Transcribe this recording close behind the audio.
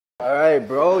Alright,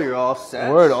 bro, you're all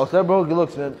set. Word, all set, bro. Good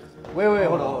looks, man. Wait,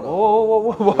 hold on.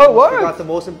 What? You got the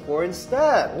most important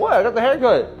step. What? I got the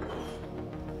haircut.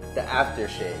 The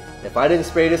aftershave. If I didn't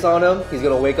spray this on him, he's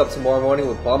gonna wake up tomorrow morning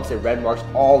with bumps and red marks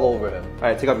all over him.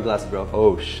 Alright, take off your glasses, bro.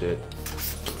 Oh, shit.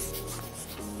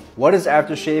 What is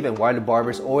aftershave and why do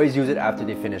barbers always use it after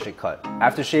they finish a cut?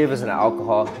 Aftershave is an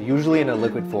alcohol, usually in a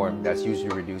liquid form, that's used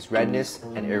to reduce redness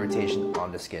and irritation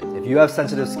on the skin. If you have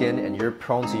sensitive skin and you're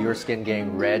prone to your skin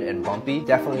getting red and bumpy,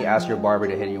 definitely ask your barber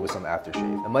to hit you with some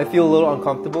aftershave. It might feel a little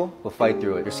uncomfortable, but fight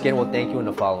through it. Your skin will thank you in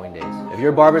the following days. If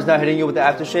your barber's not hitting you with the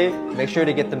aftershave, make sure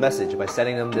to get the message by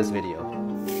sending them this video.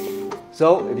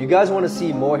 So, if you guys want to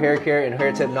see more hair care and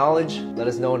hair tip knowledge, let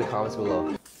us know in the comments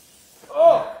below.